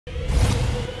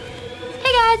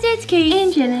guys, it's Kate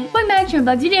and Janet. Welcome back to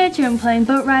Roblox. Today I'm playing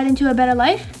Boat Ride into a Better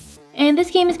Life. And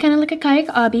this game is kind of like a kayak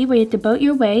obby where you have to boat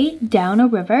your way down a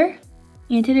river.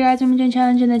 And today guys, I'm doing a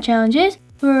challenge, and the challenge is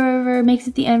whoever makes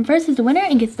it to the end first is the winner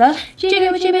and gets the JK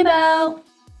with JB belt.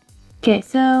 Okay,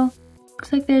 so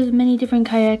looks like there's many different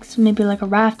kayaks, maybe like a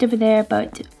raft over there,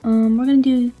 but we're gonna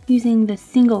do using the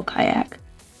single kayak.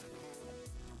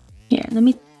 Here, let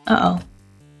me,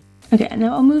 Okay,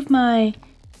 now I'll move my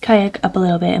kayak up a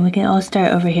little bit and we can all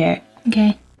start over here.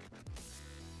 Okay.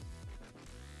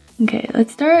 Okay,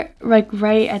 let's start like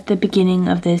right at the beginning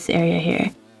of this area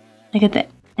here. Like at the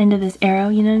end of this arrow,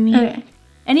 you know what I mean? Okay.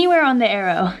 Anywhere on the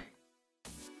arrow.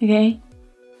 Okay?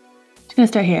 Just gonna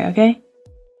start here, okay?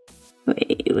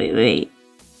 Wait.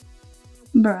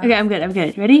 Bruh. Okay, I'm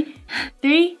good. Ready?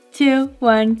 3, 2,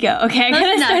 1, go. Okay, I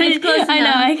kind of started. Close enough. I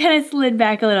know, I kind of slid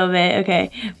back a little bit.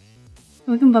 Okay.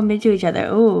 We can bump into each other.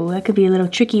 Oh, that could be a little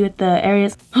tricky with the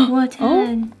areas. What?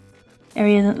 Oh,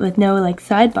 areas with no like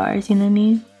sidebars, you know what I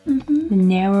mean? Mm-hmm. The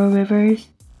narrow rivers.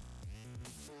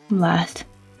 Last.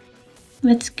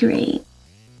 That's great.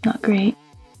 Not great.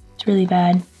 It's really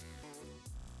bad.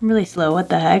 I'm really slow. What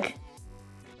the heck?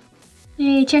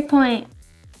 Hey, checkpoint.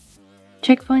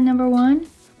 Checkpoint number 1.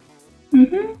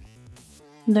 Mm-hmm.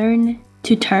 Learn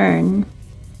to turn.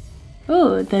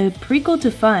 Oh, the prequel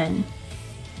to fun.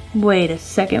 Wait a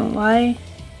second, why?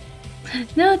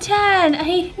 No, Tad,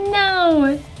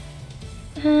 no.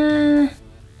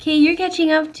 Okay, you're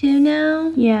catching up too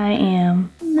now? Yeah, I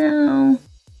am. No.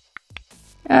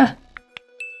 Oh,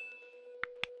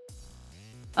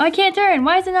 I can't turn.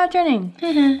 Why is it not turning?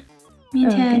 Me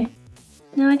and Tad. Okay.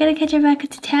 No, I gotta catch up back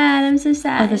to Tad. I'm so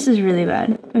sad. Oh, this is really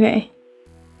bad. Okay.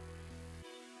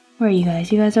 Where are you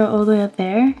guys? You guys are all the way up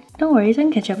there? Don't worry, I can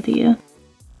catch up with you.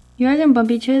 You guys gonna bump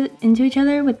into each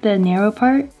other with the narrow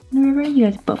part in the river? You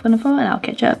guys both gonna fall and I'll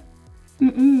catch up.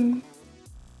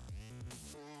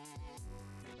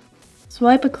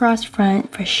 Swipe across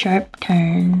front for sharp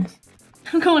turns.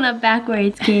 I'm going up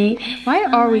backwards, Kate. Why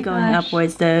are we going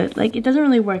upwards though? Like, it doesn't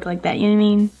really work like that, you know what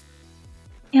I mean?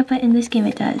 Yeah, but in this game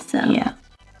it does, so. Yeah.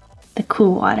 The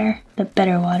cool water. The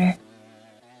better water.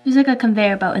 There's like a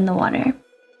conveyor belt in the water.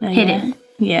 Hidden.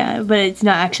 Yeah, but it's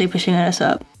not actually pushing us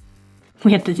up.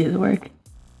 We have to do the work.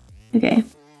 Okay.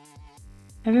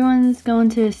 Everyone's going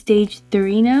to stage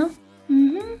 3 now.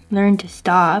 Learn to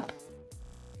stop.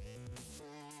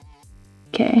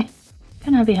 Okay.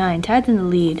 Kind of behind. Tad's in the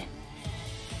lead.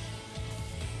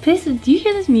 Please, do you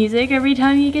hear this music every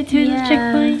time you get to this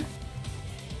checkpoint?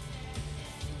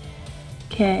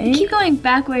 Okay. You keep going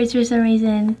backwards for some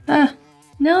reason.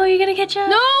 No, you're gonna catch up.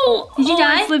 No! Did you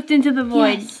die? I slipped into the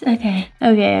void. Yes. Okay.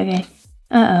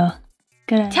 Uh-oh.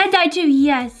 Ted died too,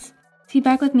 yes. Is he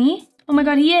back with me? Oh my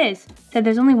god, he is. Ted,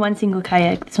 there's only one single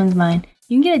kayak. This one's mine.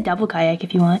 You can get a double kayak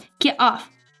if you want. Get off.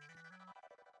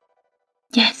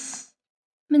 Yes.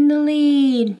 I'm in the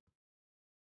lead.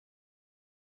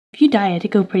 If you die, I had to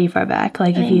go pretty far back.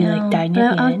 Like if you like died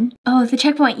near the end. Oh, the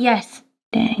checkpoint, yes.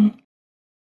 Dang.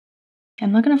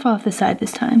 I'm not gonna fall off the side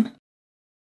this time.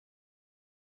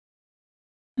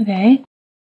 Okay.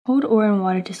 Hold ore and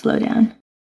water to slow down.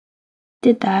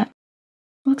 Did that.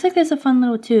 Looks like there's a fun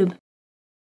little tube.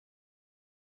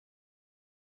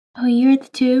 Oh, you're at the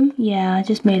tube? Yeah, I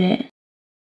just made it.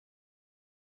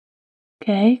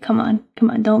 Okay, come on,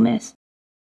 don't miss.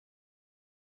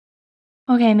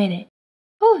 Okay, I made it.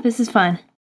 Oh, this is fun.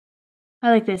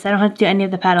 I like this. I don't have to do any of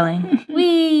the paddling.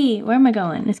 Whee! Where am I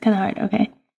going? It's kind of hard.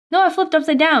 Okay. No, I flipped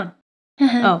upside down.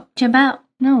 Oh. Jump out.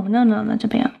 No, I'm not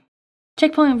jumping out.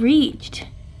 Checkpoint reached.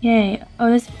 Yay. Oh,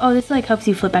 this like helps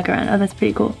you flip back around. Oh, that's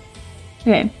pretty cool.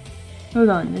 Okay, we're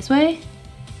going this way.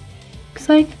 Looks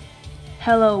like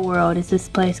Hello World is this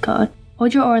place called.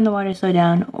 Hold your oar in the water, slow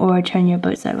down, or turn your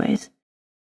boat sideways.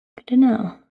 Good to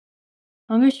know.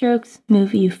 Longer strokes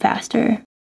move you faster.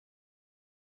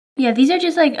 Yeah, these are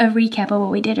just like a recap of what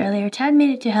we did earlier. Tad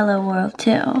made it to Hello World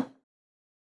too.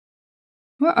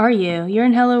 Where are you? You're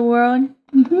in Hello World?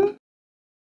 Can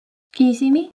you see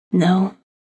me? No.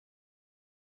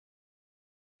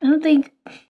 I don't think...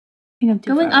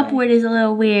 Going upward is a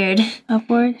little weird.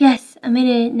 Upward? Yes, I made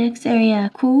it next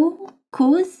area. Cool?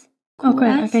 Coolest? Oh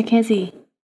crap, okay, I can't see.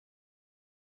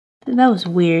 That was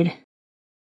weird.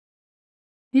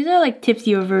 These are like tips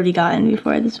you've already gotten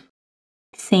before. This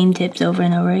same tips over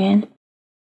and over again.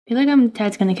 I feel like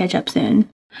Tad's gonna catch up soon.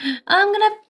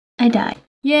 I died.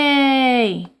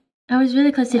 Yay! I was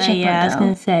really close to checkpoint yeah, I was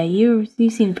gonna say, you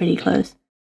seem pretty close.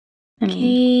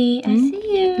 Okay, I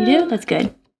see you. You do? That's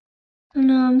good. Oh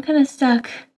no, I'm kind of stuck.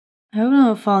 I hope I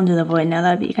don't fall into the void now.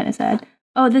 That'd be kind of sad.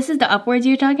 Oh, this is the upwards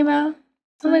you're talking about?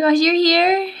 Oh my gosh, you're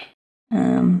here?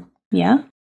 Yeah.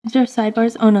 Is there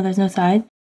sidebars? Oh no, there's no side.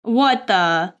 What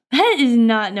the? That is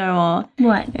not normal.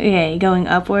 What? Okay, going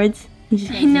upwards.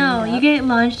 I know, you get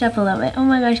launched up a little bit. Oh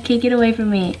my gosh, Kate, get away from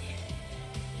me.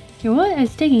 Hey, what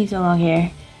is taking you so long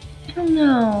here? I don't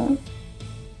know.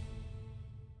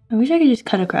 I wish I could just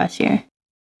cut across here.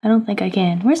 I don't think I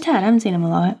can. Where's Tad? I haven't seen him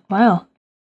a while.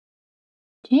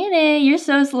 Janet, you're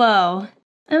so slow.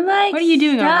 I'm like, what are you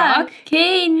doing, stuck. A rock?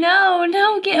 Okay,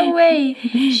 no, get away.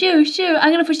 Shoo,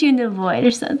 I'm gonna push you into the void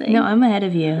or something. No, I'm ahead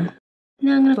of you.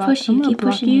 No, I'm gonna push you. Keep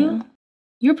pushing you.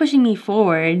 You're pushing me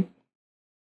forward.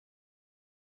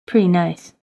 Pretty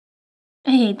nice.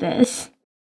 I hate this.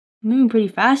 I'm moving pretty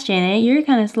fast, Janet. You're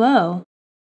kind of slow.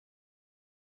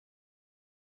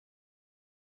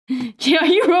 Are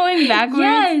you rolling backwards?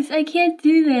 Yes, I can't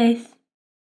do this.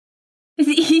 It's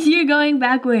easier going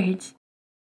backwards.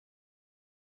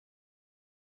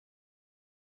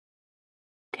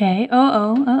 Okay.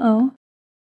 Uh-oh.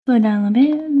 Slow down a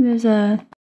little bit. There's a...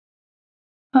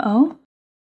 Uh-oh.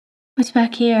 What's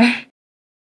back here?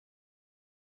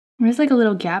 There's like a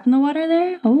little gap in the water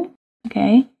there. Oh,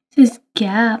 okay. This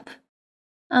gap.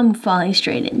 I'm falling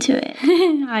straight into it.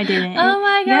 I didn't. Oh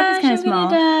my gosh, I'm gonna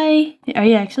die. Are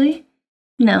you actually?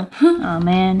 No. Oh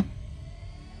man.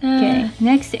 Okay,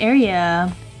 next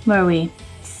area. Where are we?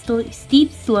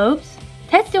 Steep slopes.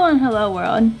 Ted's still on Hello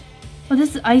World. Oh,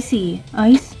 this is icy.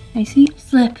 Icy?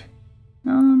 Slip.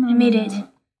 No. I made it.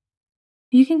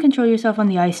 You can control yourself on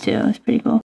the ice too. It's pretty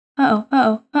cool.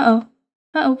 Uh-oh.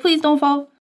 Please don't fall.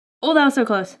 Oh, that was so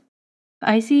close.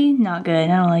 Icy? Not good.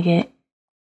 I don't like it.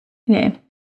 Okay.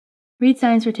 Read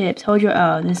signs for tips. Hold your...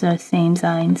 Oh, this is the same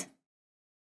signs.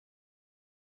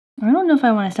 I don't know if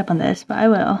I want to step on this, but I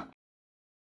will.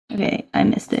 Okay, I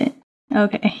missed it.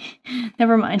 Okay.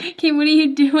 Never mind. Okay, what are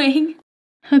you doing?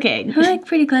 Okay. I'm like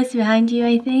pretty close behind you,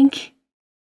 I think.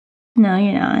 No,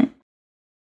 you're not.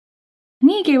 I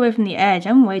need to get away from the edge.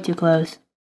 I'm way too close.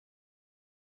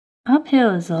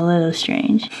 Uphill is a little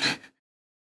strange.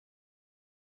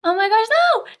 Oh my gosh,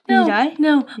 no! Did you die?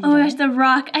 No. Oh my gosh, the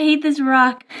rock. I hate this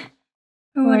rock.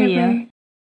 Or Where whatever. are you?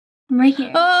 I'm right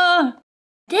here. Oh!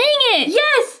 Dang it!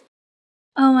 Yes!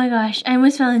 Oh my gosh, I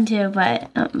almost fell into, but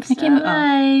I'm still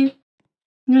alive.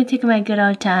 I'm gonna take my good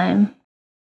old time.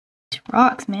 These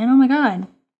rocks, man. Oh my god.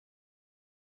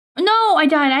 No, I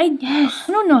died. Yes.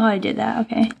 I don't know how I did that.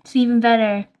 Okay. It's even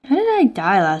better. How did I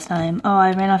die last time? Oh,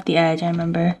 I ran off the edge, I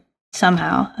remember.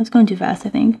 Somehow. I was going too fast, I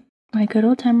think. My good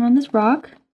old timer on this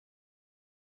rock.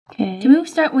 Okay. Do we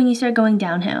start when you start going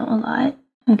downhill a lot?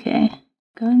 Okay.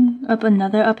 Going up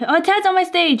another uphill. Oh, Ted's on my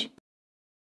stage!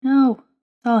 No.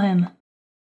 Saw him.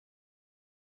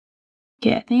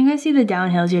 Okay, I think I see the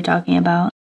downhills you're talking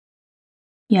about.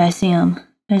 Yeah, I see them.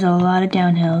 There's a lot of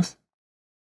downhills.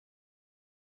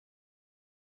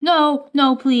 No,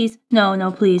 please.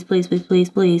 No, please. Don't you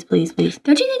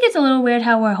think it's a little weird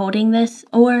how we're holding this?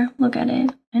 Or, look at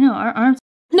it. I know, our arms...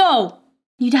 No!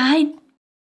 You died?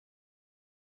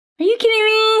 Are you kidding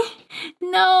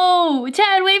me? No!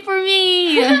 Chad, wait for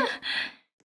me! Are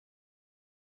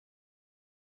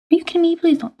you kidding me?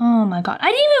 Please don't... Oh my god.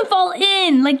 I didn't even fall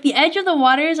in! Like, the edge of the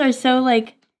waters are so,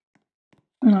 like...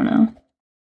 I don't know.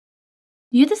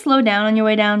 You have to slow down on your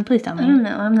way down? Please tell me. I don't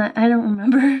know. I don't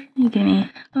remember. Are you kidding me?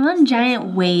 I'm on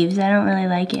giant waves. I don't really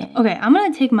like it. Okay, I'm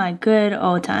gonna take my good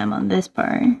old time on this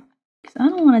part. Because I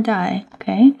don't want to die,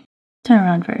 okay? Turn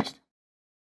around first.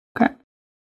 Crap.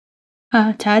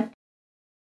 Tad?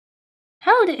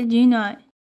 How did you not...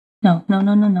 No.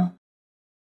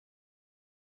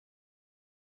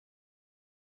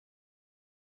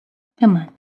 Come on.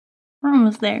 We're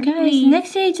almost there. Guys, Please. the next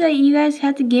stage that you guys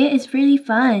have to get is really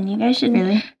fun. You guys should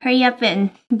hurry up and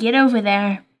get over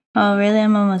there. Oh, really?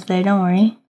 I'm almost there. Don't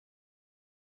worry.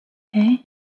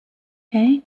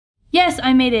 Okay. Yes,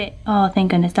 I made it. Oh, thank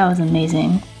goodness. That was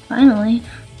amazing. Finally.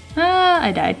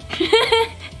 I died.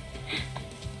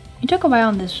 You took a while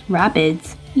on this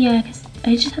rapids. Yeah, because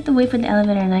I just had to wait for the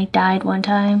elevator and I died one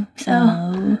time.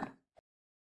 So.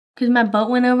 Because my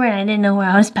boat went over and I didn't know where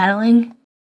I was paddling.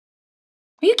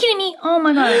 Are you kidding me? Oh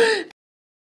my god.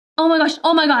 Oh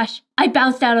my gosh. I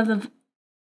bounced out of the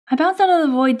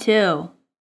void too.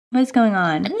 What is going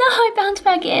on? No, I bounced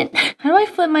back in. How do I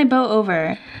flip my boat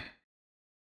over?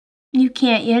 You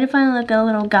can't. You had to find like a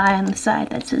little guy on the side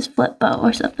that says flip boat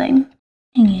or something.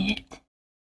 Dang it.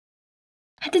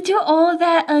 I had to do all of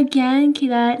that again. Okay,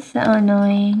 that's so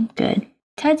annoying. Good.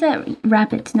 Ted's at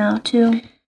rapids now too.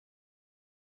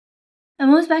 I'm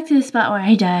almost back to the spot where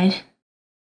I died.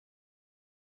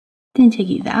 Didn't take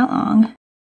you that long.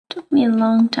 Took me a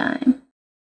long time.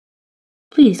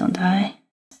 Please don't die.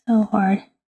 So hard.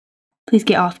 Please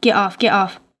get off.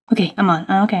 Okay, I'm on.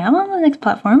 I'm on the next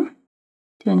platform.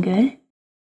 Doing good.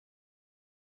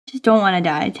 Just don't want to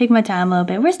die. Take my time a little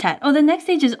bit. Where's Tad? Oh, the next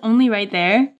stage is only right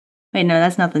there. Wait, no,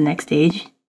 that's not the next stage.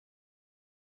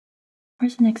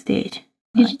 Where's the next stage?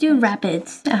 You have to do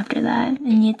rapids after that.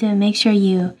 And you have to make sure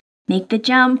you make the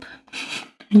jump.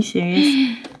 Are you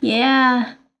serious?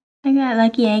 Yeah. I got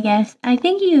lucky, I guess. I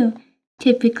think you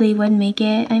typically would make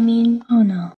it. I mean... Oh,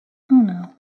 no. Oh,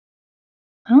 no.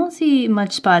 I don't see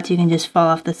much spots you can just fall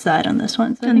off the side on this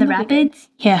one. So on the rapids?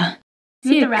 Yeah. I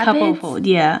see a couple holes.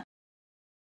 Yeah.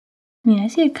 I mean, I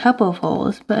see a couple of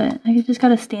holes, but I just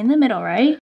gotta stay in the middle,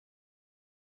 right?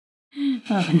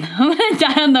 Oh, no. I'm gonna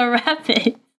die on the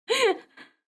rapid.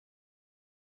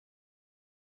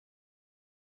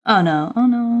 Oh, no. Oh,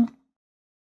 no.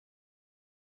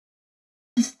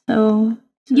 So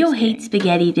you'll hate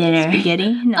spaghetti dinner.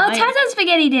 Spaghetti? No. Oh, Taz on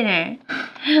spaghetti dinner.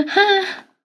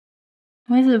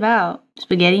 What is it about?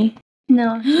 Spaghetti?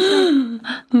 No.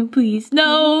 Please.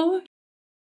 No.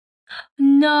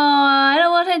 No, I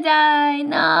don't want to die.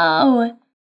 No.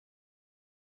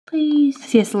 Please. I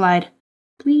see a slide.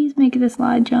 Please make the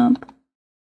slide jump.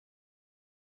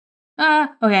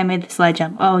 Ah. Okay, I made the slide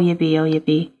jump. Oh, yippee. Oh,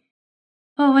 yippee.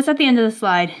 Oh, what's at the end of the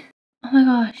slide? Oh my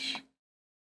gosh.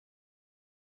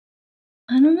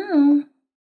 I don't know.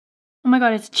 Oh my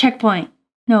god, it's a checkpoint.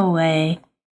 No way.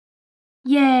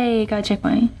 Yay, got a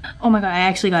checkpoint. Oh my god, I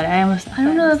actually got it. I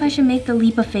don't know if I should make the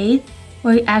leap of faith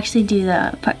or actually do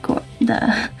the parkour.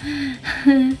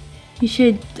 You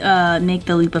should make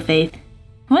the leap of faith.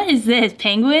 What is this?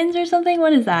 Penguins or something?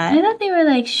 What is that? I thought they were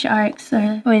like sharks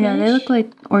or wait, no, they look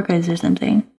like orcas or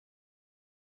something.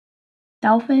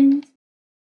 Dolphins?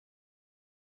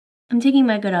 I'm taking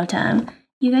my good old time.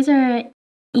 You guys are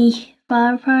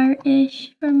far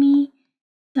apart-ish from me.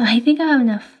 So I think I have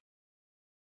enough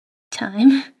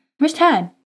time. Where's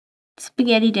Tad?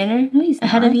 Spaghetti dinner? No, he's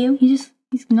ahead not. of you. He's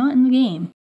not in the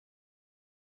game.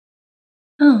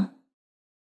 Oh.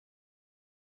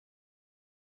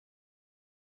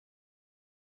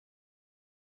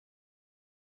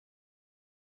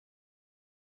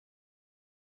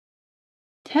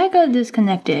 Tad got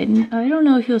disconnected. I don't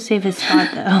know if he'll save his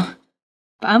spot though.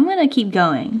 But I'm gonna keep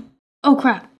going. Oh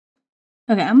crap.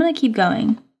 Okay, I'm gonna keep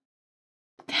going.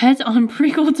 Tad's on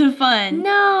Prequel to Fun.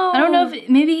 No. I don't know if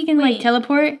maybe he can like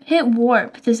teleport. Hit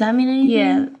warp. Does that mean anything?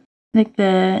 Yeah. Like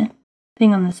the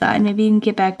thing on the side. Maybe you can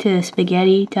get back to the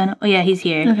spaghetti tunnel. Oh yeah, he's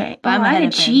here. Okay. But I'm ahead of him.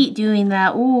 I could cheat doing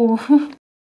that. Ooh.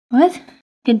 What? I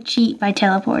could cheat by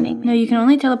teleporting. Maybe. No, you can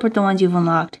only teleport the ones you've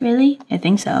unlocked. Really? I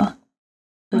think so.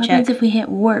 What happens if we hit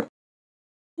warp?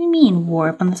 What do you mean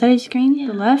warp? On the side of the screen? Yeah.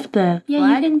 The left? The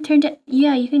flag? You can turn to...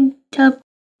 Yeah, you can teleport.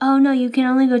 Oh no, you can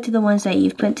only go to the ones that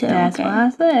you've put to. That's what I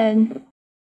said.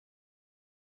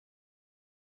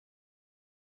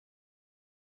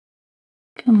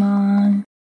 Come on.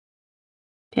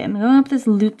 Okay, I'm going up this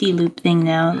loop-de-loop thing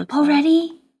now.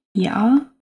 Already? Yeah.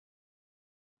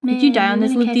 Man, did you die on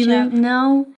this loop-de-loop?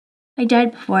 No. I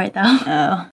died before it though.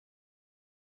 Oh.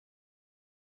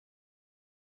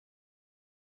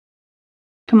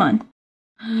 Come on.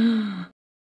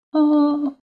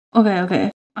 Oh.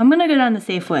 Okay. I'm gonna go down the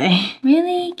safe way.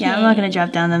 Really? Yeah, I'm not gonna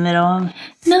drop down the middle. I'm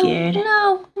scared.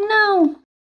 No.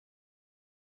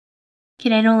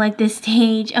 Kid, I don't like this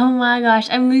stage. Oh my gosh,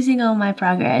 I'm losing all my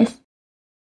progress.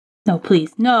 No,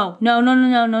 please. No. No,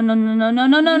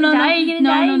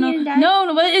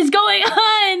 what is going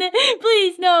on?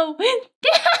 Please, no.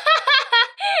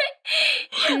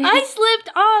 I slipped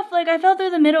off. Like, I fell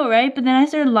through the middle, right? But then I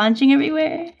started launching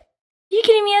everywhere. Are you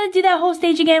kidding me? I had to do that whole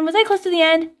stage again. Was I close to the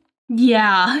end?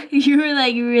 Yeah, you were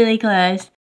like really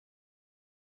close.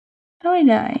 How did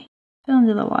I die? Fell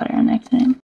into the water on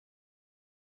accident.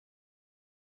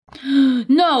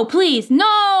 No, please,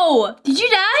 no! Did you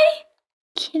die?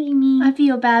 Kidding me? I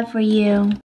feel bad for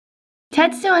you.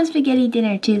 Ted's still on spaghetti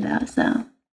dinner too, though, so.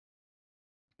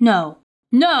 No.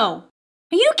 Are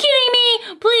you kidding me?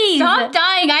 Please! Stop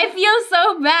dying, I feel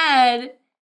so bad.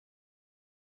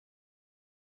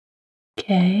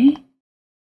 Okay.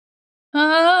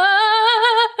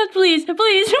 Please, don't fall.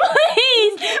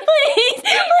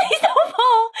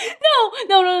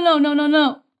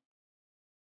 No.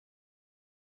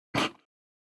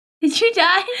 Did you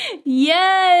die?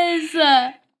 Yes.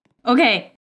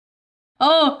 Okay.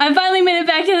 Oh, I finally made it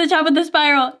back to the top of the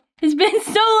spiral. It's been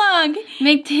so long.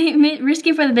 Risk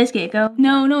it for the biscuit, go.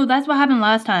 No, that's what happened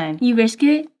last time. You risk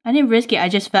it? I didn't risk it, I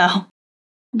just fell.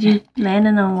 Did you land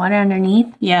in the water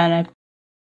underneath? Yeah, and I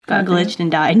got glitched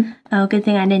and died. Oh, good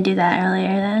thing I didn't do that earlier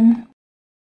then.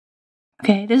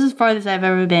 Okay, this is the farthest I've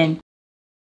ever been.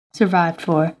 Survived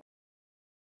for.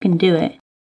 Can do it.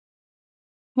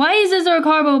 Why is there a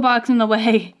cardboard box in the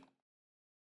way?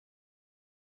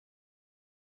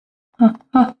 Oh.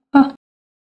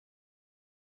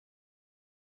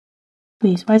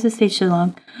 Please, why is the stage so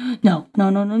long? No.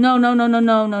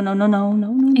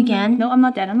 Again? No, I'm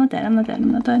not dead.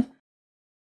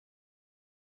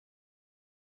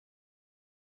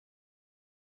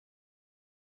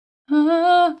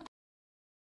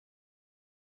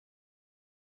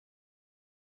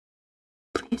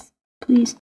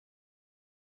 Please.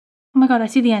 Oh my god, I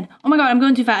see the end. Oh my god, I'm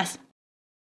going too fast.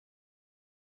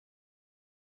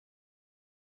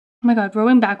 Oh my god,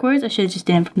 rowing backwards? I should have just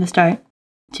done it from the start.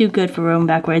 Too good for rowing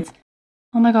backwards.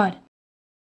 Oh my god.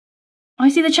 Oh, I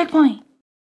see the checkpoint.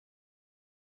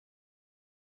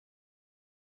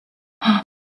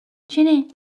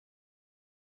 Janet,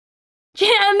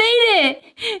 I made it!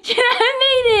 Janet,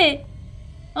 I made it!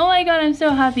 Oh my god, I'm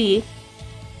so happy.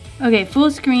 Okay, full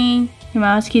screen. Your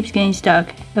mouse keeps getting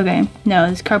stuck. Okay, no,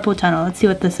 it's carpool tunnel. Let's see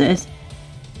what this is.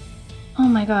 Oh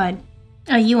my god.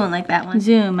 Oh, you won't like that one.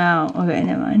 Zoom out. Okay,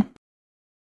 never mind.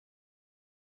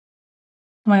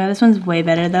 Oh my god, this one's way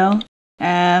better though.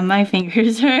 My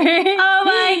fingers hurt. Oh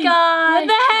my god!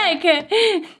 What the heck?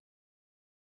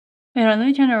 Wait, hold on, let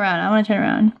me turn it around. I want to turn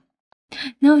around.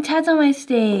 No, Tad's on my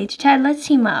stage. Tad, let's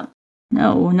team up.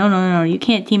 No. You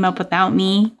can't team up without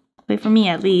me. Wait for me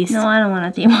at least. No, I don't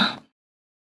want to team up.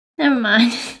 Never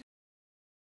mind.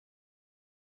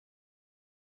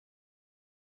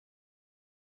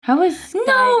 How is...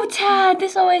 No, Tad!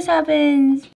 This always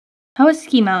happens. How is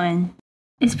Ski Mountain?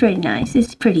 It's pretty nice.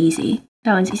 It's pretty easy.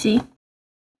 That one's easy.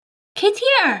 Kate's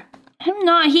here! I'm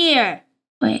not here.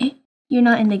 Wait, you're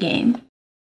not in the game.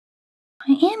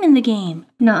 I am in the game.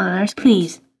 Not on our screen.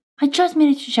 Please. I just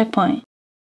made it to checkpoint.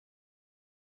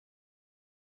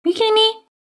 Are you kidding me?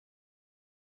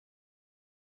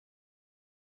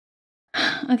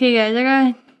 Okay guys,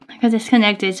 I got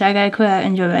disconnected, so I gotta quit out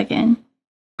and join back in.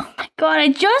 Oh my god, I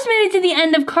just made it to the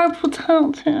end of carpool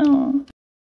tunnel too.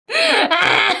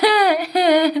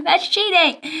 That's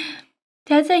cheating!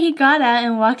 Dad said he got out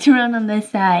and walked around on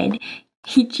this side.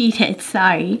 He cheated,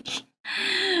 sorry.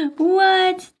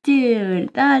 What?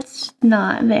 Dude, that's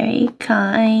not very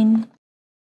kind.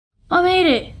 I made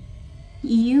it!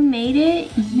 You made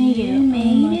it? I made it. Oh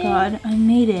my god, I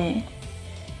made it.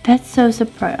 That's so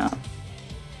surprising.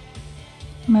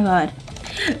 Oh my god.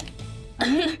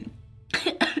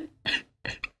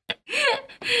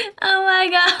 Oh my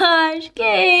gosh,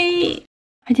 Kate!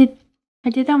 I did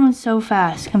that one so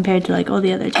fast compared to like all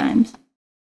the other times.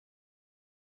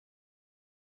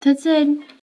 That said,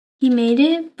 he made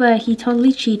it, but he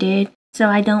totally cheated, so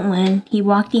I don't win. He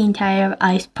walked the entire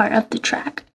ice part of the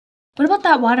track. What about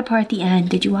that water part at the end?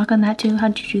 Did you walk on that too?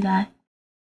 How'd you do that?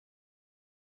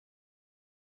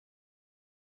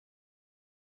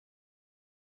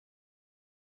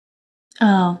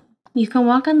 Oh, you can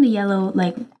walk on the yellow,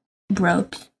 like,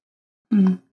 ropes.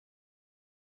 Okay,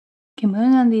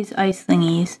 moving on these ice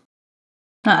thingies.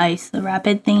 Not ice, the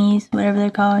rapid thingies, whatever they're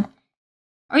called.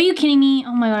 Are you kidding me?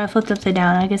 Oh my god, I flipped upside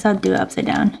down. I guess I'll do it upside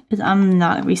down, because I'm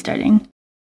not restarting.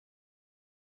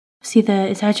 See is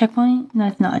that a checkpoint? No,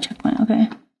 it's not a checkpoint, okay.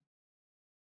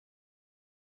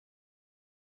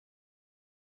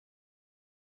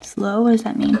 Slow? What does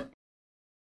that mean? Are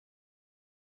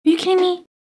you kidding me?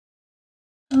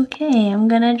 Okay, I'm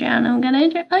gonna drown.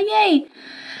 Oh, yay!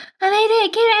 I made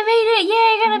it! Kate, I made it! Yay,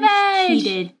 I got a badge!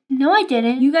 Cheated. No, I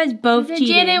didn't. You guys both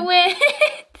cheated. I didn't win.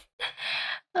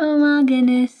 Oh my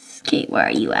goodness. Kate, where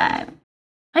are you at?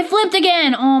 I flipped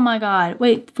again! Oh my god.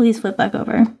 Wait, please flip back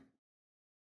over.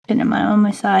 Getting on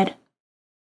my side.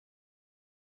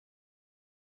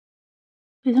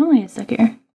 Please don't let me get stuck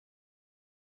here.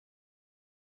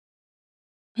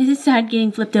 Is it sad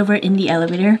getting flipped over in the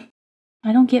elevator?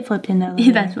 I don't get flipped in the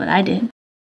elevator. That's what I did.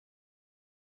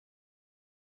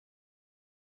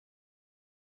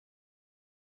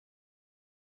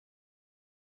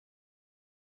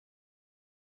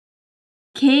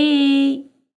 Kate!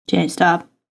 Janet, stop.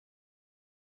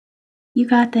 You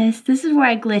got this. This is where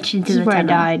I glitched into the tunnel. This is where I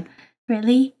died.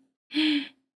 Really? Yeah,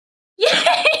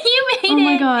 you made it! Oh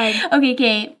my god. Okay,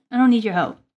 Kate. I don't need your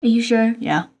help. Are you sure?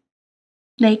 Yeah.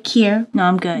 Like here? No,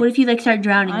 I'm good. What if you like start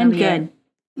drowning? I'm good.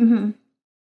 Mm-hmm.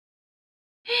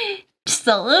 Just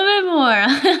a little bit more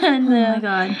on the oh my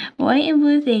god. white and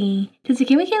blue thingy.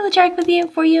 Can we kill the shark with you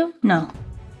for you? No.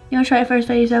 You want to try it first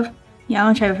by yourself? Yeah, I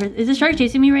want to try it first. Is the shark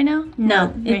chasing me right now?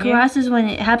 No. It crosses when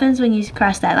it happens when you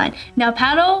cross that line. Now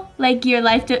paddle like your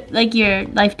life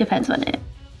depends on it.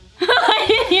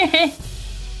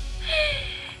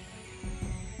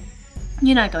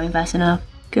 You're not going fast enough.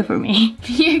 Good for me.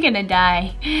 You're gonna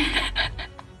die.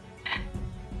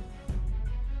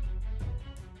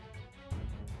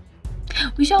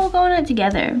 We should all go on it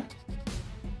together.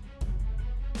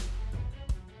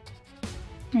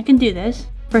 I can do this.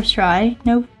 First try.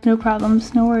 No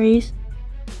problems, no worries.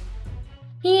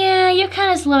 Yeah, you're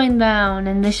kind of slowing down,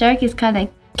 and the shark is kind of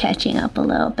catching up a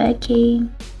little bit, Kate.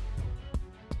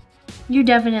 You're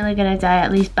definitely gonna die,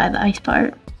 at least by the ice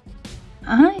part.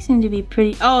 I seem to be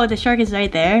pretty... Oh, the shark is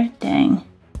right there. Dang.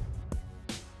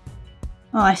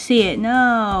 Oh, I see it.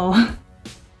 No.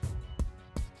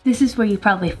 This is where you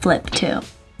probably flip too.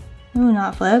 Ooh,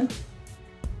 not flip.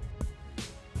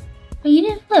 Oh, you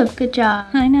didn't flip. Good job.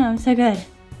 I know, I'm so good.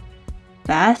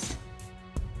 Fast.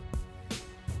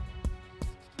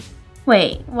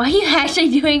 Wait, why are you actually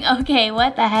doing okay?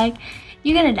 What the heck?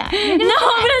 You're gonna die. No, I'm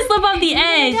gonna slip off the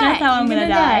edge. That's how I'm gonna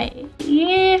die.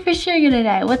 Yeah, for sure you're gonna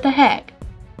die. What the heck?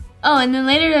 Oh, and then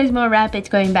later there's more rapids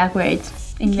going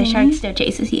backwards, and the shark still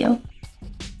chases you.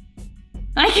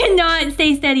 I cannot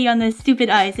stay steady on this stupid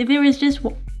ice. If it was just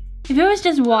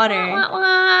water. Wah, wah,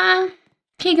 wah.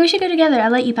 Okay, we should go together.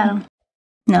 I'll let you paddle.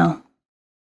 No.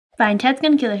 Fine, Ted's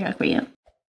gonna kill the shark for you.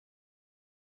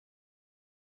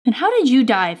 And how did you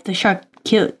die if the shark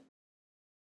killed?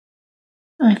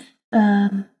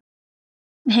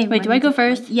 Hey, wait, do I go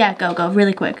first? Yeah, go,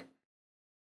 really quick.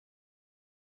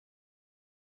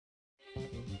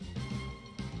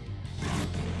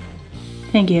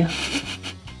 Thank you.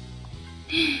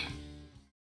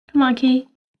 Come on, Kate.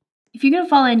 If you're gonna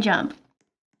fall in, jump.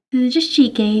 Just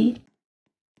cheat, Kate.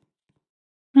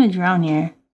 I'm gonna drown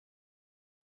here.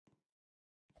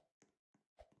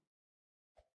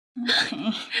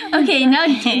 Okay. Okay, now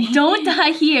don't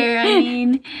die here. I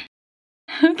mean...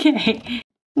 Okay.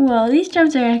 Well, these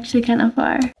jumps are actually kind of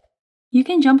far. You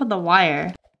can jump on the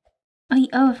wire.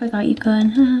 Oh, I forgot you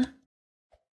could.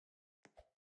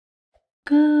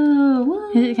 Go.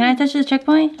 Woo. Can I touch the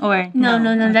checkpoint? Or no,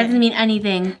 okay. That doesn't mean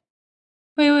anything.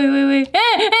 Wait.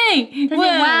 Hey!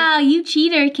 Wow, you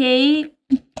cheater, Kate.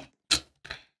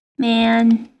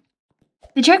 Man.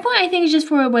 The checkpoint, I think, is just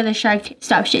for where the shark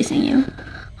stops chasing you.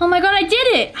 Oh my god, I did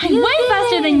it! I'm way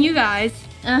faster than you guys.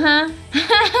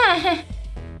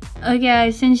 Okay,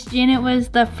 guys, since Janet was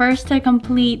the first to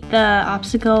complete the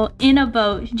obstacle in a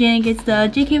boat, Janet gets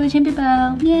the JK with Champion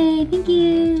Bell. Yay, thank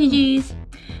you. GG's.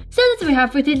 So that's what we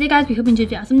have for today, guys. We hope you enjoyed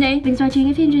the awesome day. Thanks for watching.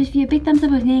 If you enjoyed this video, big thumbs up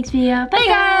with the next video. Bye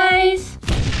guys!